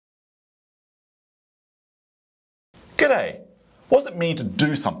G'day! What does it mean to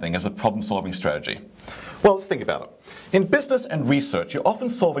do something as a problem-solving strategy? Well, let's think about it. In business and research, you're often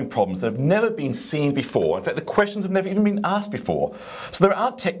solving problems that have never been seen before. In fact, the questions have never even been asked before. So there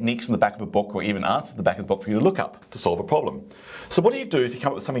aren't techniques in the back of a book or even answers in the back of the book for you to look up to solve a problem. So what do you do if you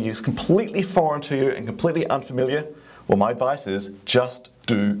come up with something that's completely foreign to you and completely unfamiliar? Well, my advice is just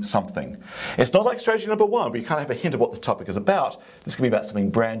do something. It's not like strategy number one, where you kind of have a hint of what the topic is about. This can be about something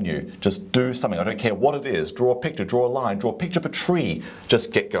brand new. Just do something. I don't care what it is. Draw a picture, draw a line, draw a picture of a tree.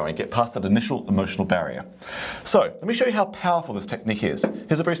 Just get going. Get past that initial emotional barrier. So let me show you how powerful this technique is.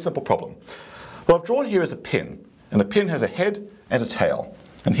 Here's a very simple problem. What I've drawn here is a pin, and the pin has a head and a tail.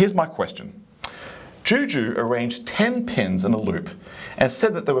 And here's my question. Juju arranged 10 pins in a loop and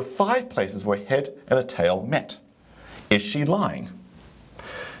said that there were 5 places where a head and a tail met. Is she lying?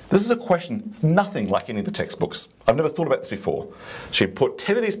 This is a question that's nothing like any of the textbooks. I've never thought about this before. She put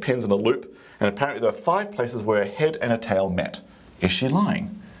 10 of these pins in a loop, and apparently there are 5 places where a head and a tail met. Is she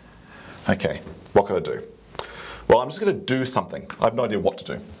lying? Okay, what can I do? Well, I'm just going to do something. I have no idea what to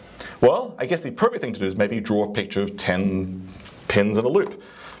do. Well, I guess the appropriate thing to do is maybe draw a picture of 10 pins in a loop.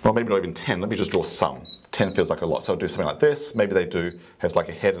 Well, maybe not even 10. Let me just draw some. 10 feels like a lot, so I'll do something like this. Maybe they do have like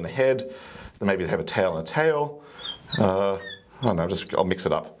a head and a head. Then maybe they have a tail and a tail. I don't know, I'll mix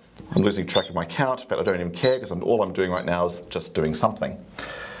it up. I'm losing track of my count, but I don't even care because all I'm doing right now is just doing something.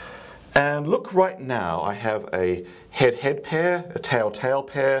 And look, right now I have a head-head pair, a tail-tail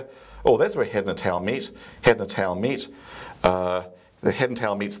pair. Oh, there's where a head and a tail meet. Head and a tail meet. The head and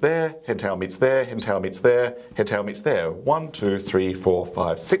tail meets there, head and tail meets there, head and tail meets there, head and tail meets there. 1, 2, 3, 4,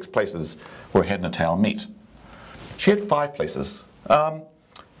 5, 6 places where a head and a tail meet. She had 5 places.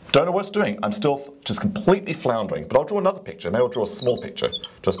 Don't know what it's doing. I'm still just completely floundering. But I'll draw another picture. Maybe I'll draw a small picture.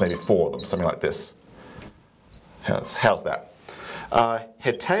 Just maybe 4 of them. Something like this. How's that?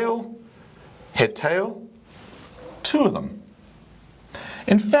 Head, tail. 2 of them.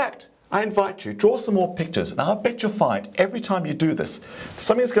 In fact, I invite you, draw some more pictures. And I bet you'll find every time you do this,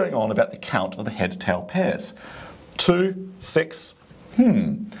 something's going on about the count of the head-tail pairs. 2, 6.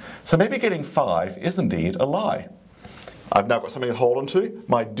 So maybe getting 5 is indeed a lie. I've now got something to hold on to.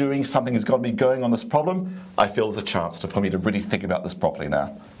 My doing something has got me going on this problem. I feel there's a chance for me to really think about this properly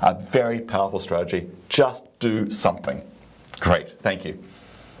now. A very powerful strategy. Just do something. Great, thank you.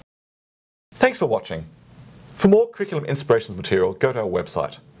 Thanks for watching. For more curriculum inspirations material, go to our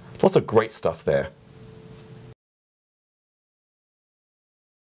website. Lots of great stuff there.